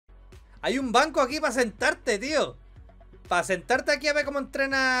Hay un banco aquí para sentarte, tío. Para sentarte aquí a ver cómo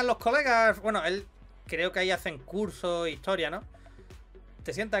entrenan los colegas. Bueno, él creo que ahí hacen cursos, historia, ¿no?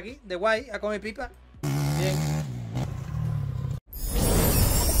 Te sientas aquí, de guay, a comer pipa. Bien.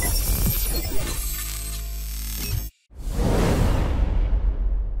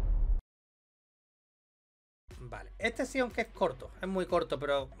 Vale, este sí, aunque es corto, es muy corto,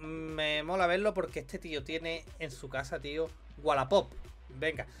 pero me mola verlo porque este tío tiene en su casa, tío, Wallapop.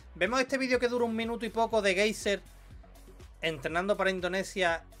 Venga, vemos este vídeo que dura 1 minuto y poco de Gajser entrenando para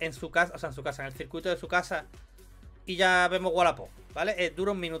Indonesia en su casa, o sea, en su casa, en el circuito de su casa. Y ya vemos Wallapop, ¿vale?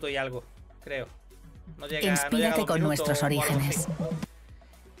 Dura 1 minuto y algo, creo. No llega, Inspírate no llega a 2 con minutos nuestros o algo orígenes. así.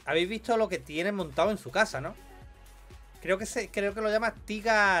 Habéis visto lo que tiene montado en su casa, ¿no? Creo que lo llama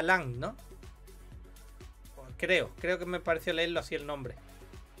TIGALAND, ¿no? Creo que me pareció leerlo así el nombre.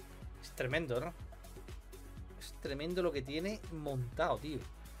 Es tremendo, ¿no? Es tremendo lo que tiene montado, tío.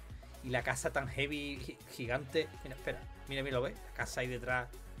 Y la casa tan heavy, gigante. Mira, espera. Mira, lo ves. La casa ahí detrás.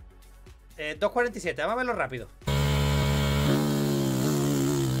 2.47, vamos a verlo rápido.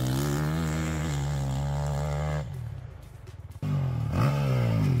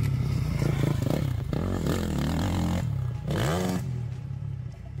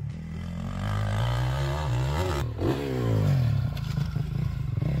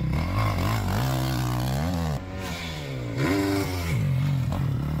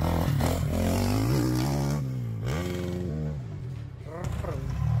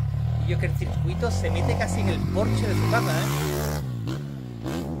 Y yo que el circuito se mete casi en el porche de su casa, ¿eh?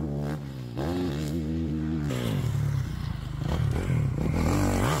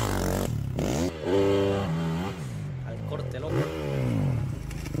 Al corte, loco.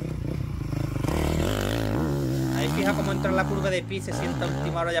 Ahí fija cómo entra en la curva de pi, se sienta a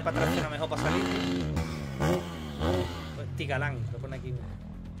última hora ya para atrás, que no mejor para salir. Pues TIGALAND, lo pone aquí.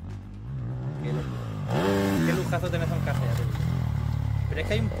 Qué lujazo tenés en casa, ya te digo. Pero es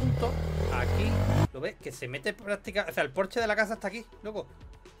que hay un punto aquí, ¿lo ves? Que se mete prácticamente... O sea, el porche de la casa está aquí, loco.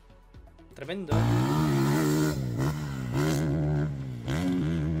 Tremendo, ¿eh?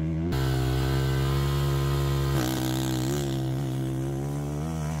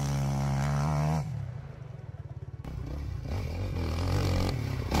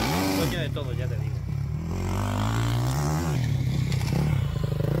 Dueño de todo, ya te digo.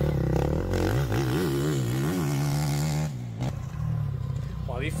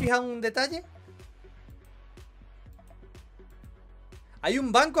 ¿Os habéis fijado un detalle? Hay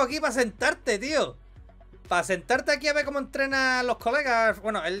un banco aquí para sentarte, tío. Para sentarte aquí a ver cómo entrenan los colegas.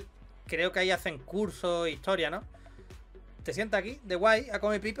 Bueno, él creo que ahí hacen cursos, historia, ¿no? Te sientas aquí, de guay, a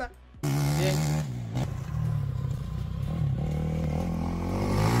comer pipa. Bien.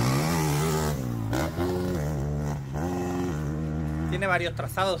 Tiene varios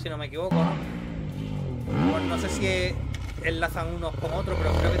trazados, si no me equivoco, ¿no? Bueno, no sé si enlazan unos con otros,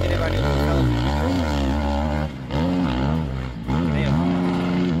 pero creo que tiene varios trazados. Creo.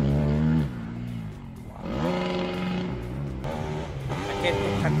 Es que es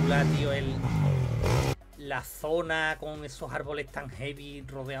espectacular, tío, la zona con esos árboles tan heavy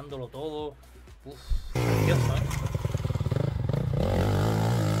rodeándolo todo. Uf, precioso, ¿eh?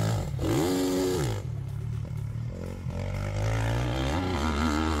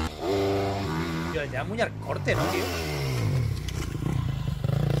 Tío, ya muy al corte, ¿no, tío?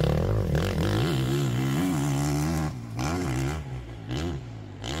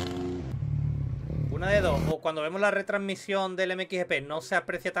 Una de dos, o cuando vemos la retransmisión del MXGP no se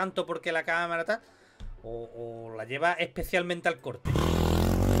aprecia tanto porque la cámara tal, o la lleva especialmente al corte.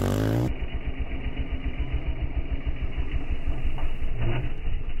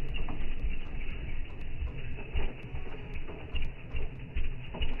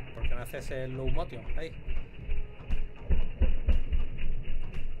 ¿Por qué no haces el low motion? Ahí.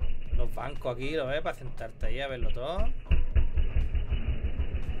 Los bancos aquí, ¿lo ves? Para sentarte ahí a verlo todo.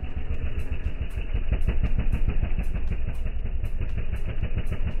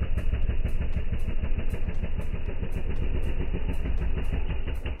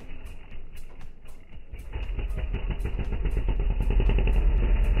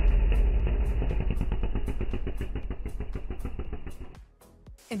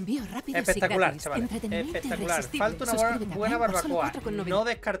 Envío rápido. Espectacular, chavales. Espectacular. Falta una buena barbacoa. No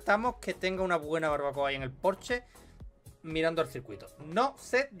descartamos que tenga una buena barbacoa ahí en el porche mirando al circuito. No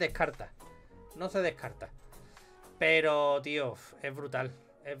se descarta. No se descarta. Pero, tío, es brutal.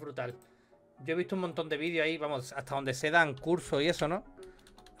 Es brutal. Yo he visto un montón de vídeos ahí, vamos, hasta donde se dan cursos y eso, ¿no?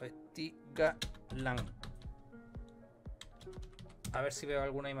 TIGALAND. A ver si veo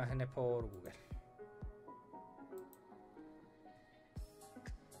algunas imágenes por Google.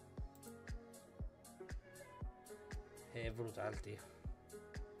 Es brutal, tío.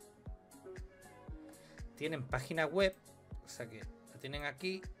 Tienen página web, o sea que la tienen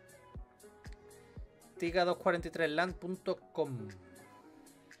aquí. tiga243land.com.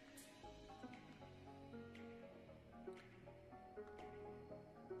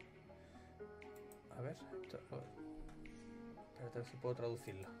 A ver, esto, espérate a ver si puedo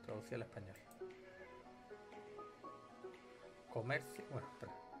traducirlo. Traducir al español. Comercio. Bueno,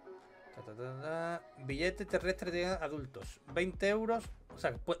 espera. Billete terrestre de adultos. 20 euros. O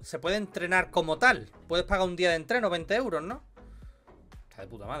sea, se puede entrenar como tal. Puedes pagar un día de entreno, 20 euros, ¿no? Está de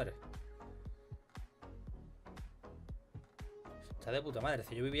puta madre. Está de puta madre.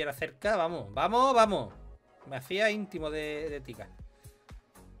 Si yo viviera cerca, vamos, vamos, vamos. Me hacía íntimo de Tiga.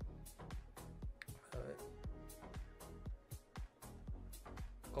 A ver.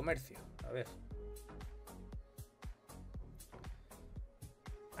 Comercio, a ver.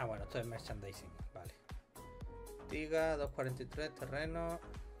 Ah, bueno, esto es merchandising, vale. Tiga, 243, terreno.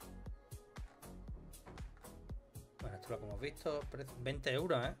 Bueno, esto lo hemos visto. 20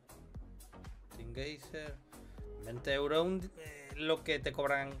 euros, ¿eh? TIM GAJSER. 20 euros lo que te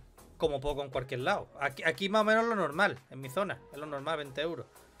cobran como poco en cualquier lado. Aquí más o menos lo normal, en mi zona. Es lo normal, 20 euros.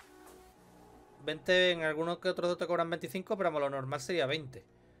 20 en algunos que otros te cobran 25, pero lo normal sería 20.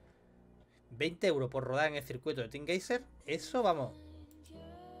 20 euros por rodar en el circuito de TIM GAJSER. Eso, vamos...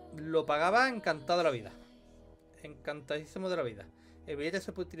 Lo pagaba encantado de la vida. Encantadísimo de la vida. El billete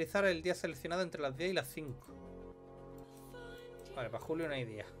se puede utilizar el día seleccionado entre las 10 y las 5. Vale, para julio no hay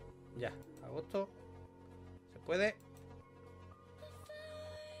día. Ya, agosto. ¿Se puede?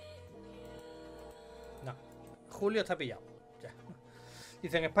 No. Julio está pillado. Ya.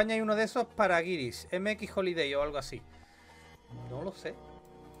 Dice, en España hay uno de esos para guiris. MX Holiday o algo así. No lo sé.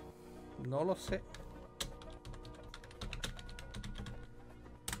 No lo sé.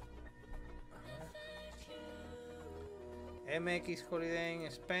 MX Holiday en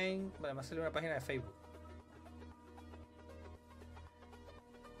Spain. Vale, me ha salido una página de Facebook.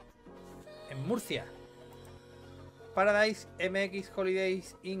 En Murcia. Paradise MX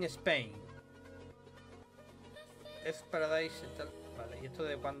Holidays in Spain. Es Paradise y tal. Vale, y esto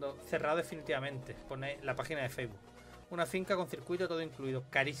de cuando... Cerrado definitivamente. Pone la página de Facebook. Una finca con circuito todo incluido.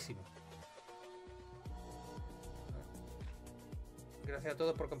 Carísimo. Gracias a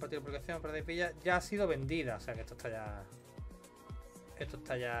todos por compartir la publicación. Paradise Villa ya ha sido vendida. O sea que esto está ya... Esto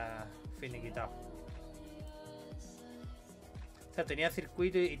está ya finiquitado. O sea, tenía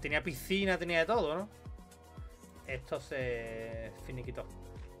circuito y tenía piscina, tenía de todo, ¿no? Esto se finiquitó.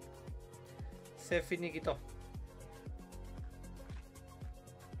 Se finiquitó.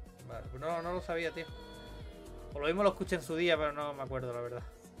 Vale, pues no lo sabía, tío. O lo mismo lo escuché en su día, pero no me acuerdo, la verdad.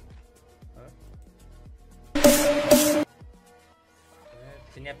 A ver.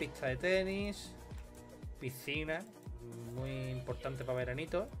 Tenía pista de tenis. Piscina. Muy importante para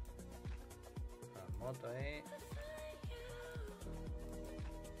veranito. La moto ahí.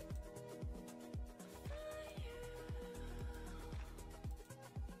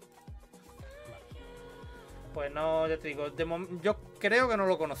 Pues no, ya te digo, yo creo que no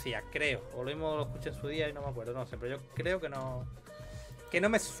lo conocía, creo. O lo mismo lo escuché en su día y no me acuerdo, no sé, pero yo creo que no. Que no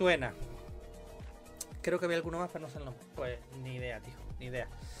me suena. Creo que había alguno más, pero no sé el nombre. Pues ni idea, tío, ni idea.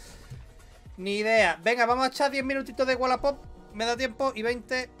 Ni idea. Venga, vamos a echar 10 minutitos de Wallapop. Me da tiempo y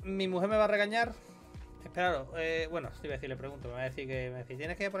 20. Mi mujer me va a regañar. Esperaros. Bueno, sí, voy a decir, le pregunto. Me va a decir que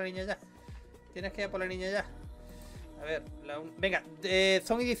 ¿tienes que ir por la niña ya? ¿Tienes que ir por la niña ya? A ver, venga,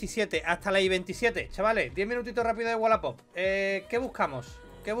 son y 17, hasta la y 27, chavales, 10 minutitos rápido de Wallapop. ¿Qué buscamos?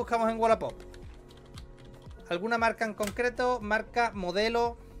 ¿Qué buscamos en Wallapop? ¿Alguna marca en concreto? ¿Marca?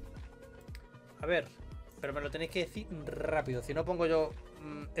 ¿Modelo? A ver, pero me lo tenéis que decir rápido, si no pongo yo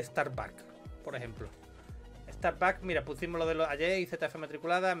Starbucks, por ejemplo. Starbucks, mira, pusimos lo de ayer, IZF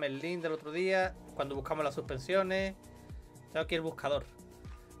matriculada, Merlin del otro día, cuando buscamos las suspensiones. Tengo aquí el buscador.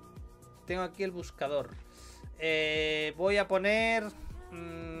 Voy a poner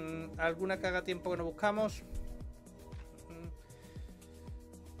alguna que haga tiempo que no buscamos.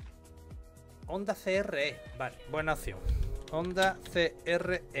 Honda CRE. Vale, buena opción. Honda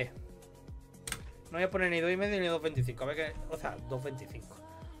CRE. No voy a poner ni 2,5 ni 2,25. A ver que. O sea, 2,25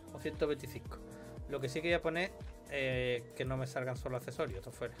 o 125. Lo que sí que voy a poner que no me salgan solo accesorios.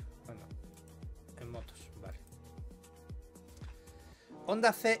 Esto fuera. Bueno, en motos. Vale.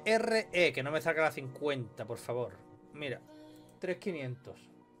 Honda CRE, que no me salga la 50, por favor. Mira, 3,500.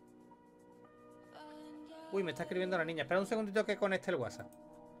 Uy, me está escribiendo la niña. Espera un segundito que conecte el WhatsApp.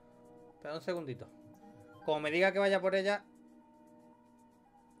 Espera un segundito. Como me diga que vaya por ella.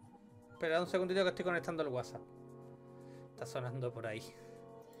 Espera un segundito que estoy conectando el WhatsApp. Está sonando por ahí.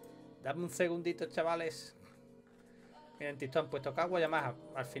 Dame un segundito, chavales. Mira, en TikTok han puesto Cagua, Yamaha.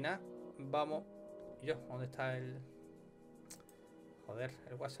 Al final, vamos. Yo, ¿dónde está el...? Joder,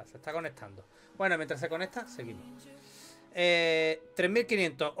 el WhatsApp se está conectando. Bueno, mientras se conecta, seguimos.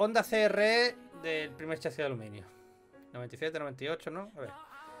 3500, Honda CRE del primer chasis de aluminio. 97, 98, ¿no? A ver.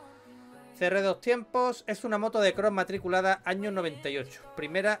 CR dos tiempos, es una moto de cross matriculada año 98.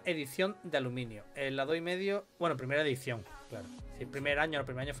 Primera edición de aluminio. La 2,5, bueno, primera edición, claro. Si el primer año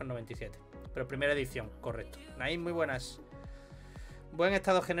fue en 97. Pero primera edición, correcto. Naim, muy buenas. Buen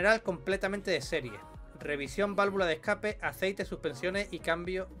estado general, completamente de serie. Revisión, válvula de escape, aceite, suspensiones y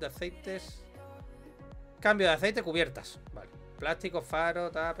cambio de aceites. Cambio de aceite, cubiertas. Vale. Plástico, faro,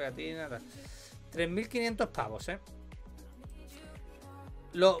 pegatina, tal. 3.500 pavos,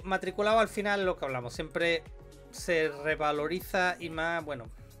 Lo matriculado al final, lo que hablamos, siempre se revaloriza y más, bueno.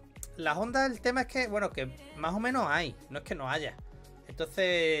 Las Honda, el tema es que, bueno, que más o menos hay, no es que no haya.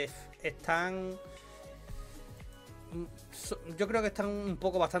 Entonces, están... Yo creo que están un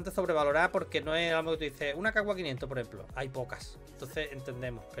poco bastante sobrevaloradas porque no es algo que tú dices, una Cagua 500, por ejemplo, hay pocas. Entonces,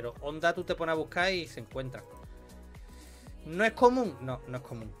 entendemos, pero Honda tú te pones a buscar y se encuentran. ¿No es común? No, no es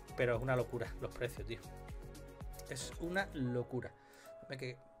común, pero es una locura los precios, tío. Es una locura. Déjame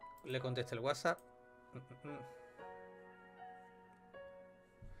que le conteste el WhatsApp.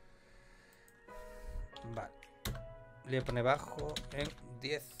 Vale. Le voy a poner bajo en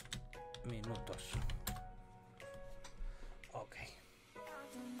 10 minutos. Ok.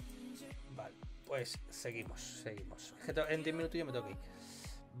 Vale, pues seguimos. En 10 minutos yo me tengo que ir.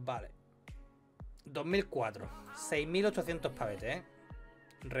 Vale. 2004. 6.800 pavetes,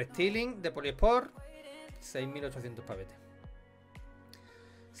 Restyling de poliesport. 6.800 pavetes.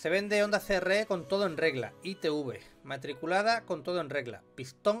 Se vende Honda CRE con todo en regla. ITV. Matriculada con todo en regla.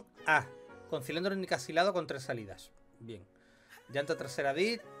 Pistón A. Con cilindro unicasilado con 3 salidas. Bien. Llanta trasera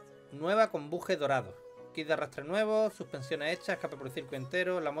DIT. Nueva con buje dorado. Kit de arrastre nuevo. Suspensiones hechas. Escape por el circuito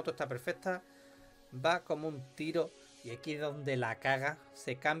entero. La moto está perfecta. Va como un tiro. Y aquí es donde la caga.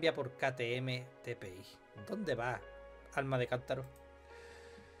 Se cambia por KTM TPI. ¿Dónde va? Alma de cántaro.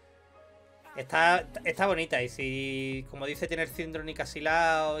 Está bonita. Y si, como dice, tiene el cilindro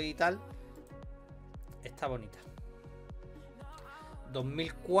unicasilado y tal. Está bonita.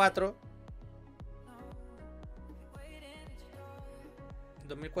 2004.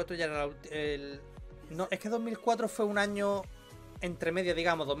 2004 ya era no, es que 2004 fue un año entre medio,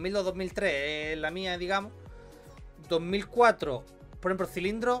 digamos. 2002-2003 la mía, digamos. 2004, por ejemplo,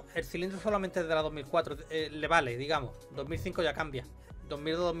 el cilindro solamente es de la 2004, le vale, digamos. 2005 ya cambia.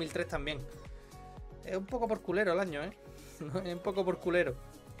 2002-2003 también. Es un poco por culero el año, Es un poco por culero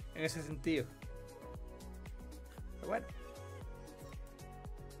en ese sentido. Pero bueno.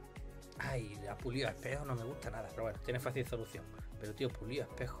 Ay, la pulido a espejo no me gusta nada. Pero bueno, tiene fácil solución. Pero tío, pulido a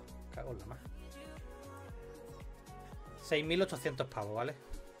espejo. Cago en la más. 6.800 pavos, ¿vale?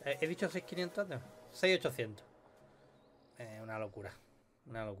 ¿He dicho 6.500? No, 6.800. Una locura.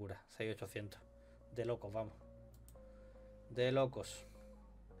 Una locura. 6.800. De locos, vamos. De locos.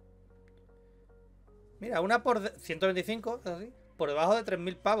 Mira, una por 125, así, por debajo de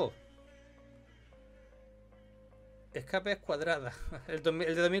 3.000 pavos. Escape es cuadrada. El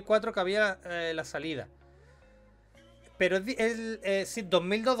de 2004 cabía la salida. Pero si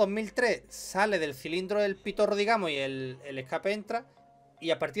 2002-2003 sale del cilindro el pitorro, digamos, y el escape entra.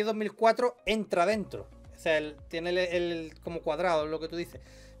 Y a partir de 2004 entra dentro. O sea, tiene el como cuadrado, lo que tú dices.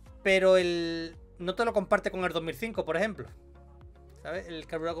 Pero no te lo comparte con el 2005, por ejemplo. ¿Sabes? El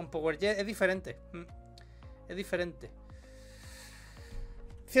carburador con PowerJet es diferente. Es diferente.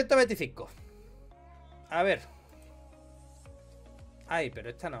 125. A ver. Ay, pero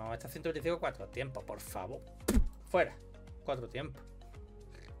esta no. Esta 125 4 tiempos, por favor. Fuera. 4 tiempos.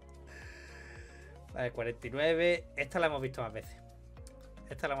 Vale, 49. Esta la hemos visto más veces.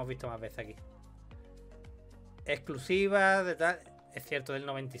 Esta la hemos visto más veces aquí. Exclusiva de tal. Es cierto, del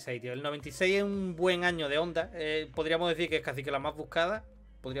 96, tío. El 96 es un buen año de Honda. Podríamos decir que es casi que la más buscada.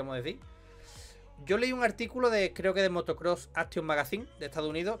 Podríamos decir. Yo leí un artículo de, creo que de Motocross Action Magazine de Estados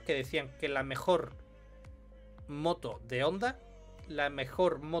Unidos, que decían que la mejor moto de Honda, la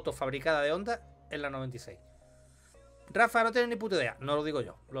mejor moto fabricada de Honda, es la 96. Rafa, no tiene ni puta idea. No lo digo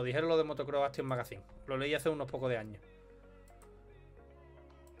yo. Lo dijeron los de Motocross Action Magazine. Lo leí hace unos pocos de años.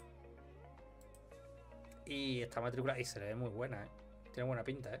 Y está matriculada. Y se le ve muy buena, Tiene buena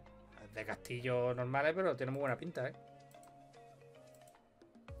pinta, De castillo normales, pero tiene muy buena pinta,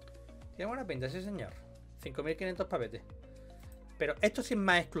 Tiene buena pinta, sí señor. 5.500 pavetes. Pero esto sí es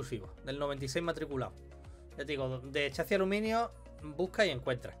más exclusivo. Del 96 matriculado. Ya te digo, de chasis aluminio, busca y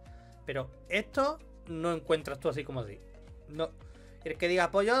encuentras. Pero esto no encuentras tú así como así. No. El que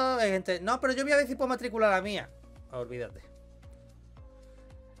diga, pues yo, hay gente, no, pero yo voy a ver si puedo matricular la mía. olvídate.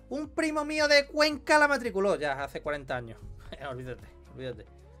 Un primo mío de Cuenca la matriculó ya hace 40 años. Olvídate, olvídate.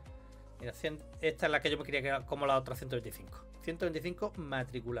 Mira, esta es la que yo me quería quedar como la otra 125. 125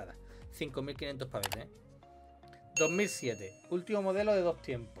 matriculada. 5.500 pavetes, 2007. Último modelo de 2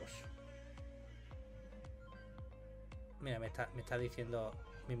 tiempos. Mira, me está diciendo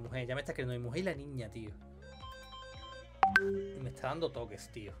mi mujer. Ya me está queriendo mi mujer y la niña, tío. Y me está dando toques,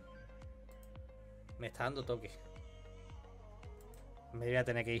 tío. Me está dando toques. Me voy a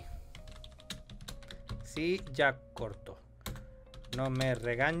tener que ir. Sí, ya corto. No me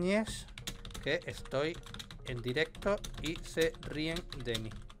regañes, que estoy en directo y se ríen de mí.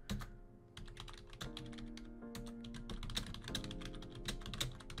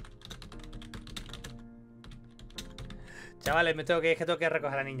 Chavales, me tengo que ir, es que tengo que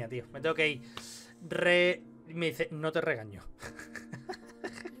recoger a la niña, tío. Me tengo que ir. Me dice, no te regaño.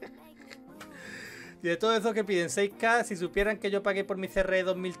 Y de todo eso que piden 6K, si supieran que yo pagué por mi CRE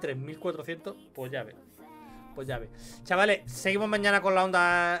 2003 1.400, pues ya ve. Pues ya ve. Chavales, seguimos mañana con la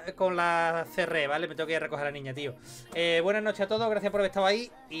onda, con la CRE, ¿vale? Me tengo que ir a recoger a la niña, tío. Buenas noches a todos, gracias por haber estado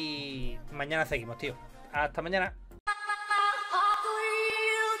ahí. Y mañana seguimos, tío. Hasta mañana.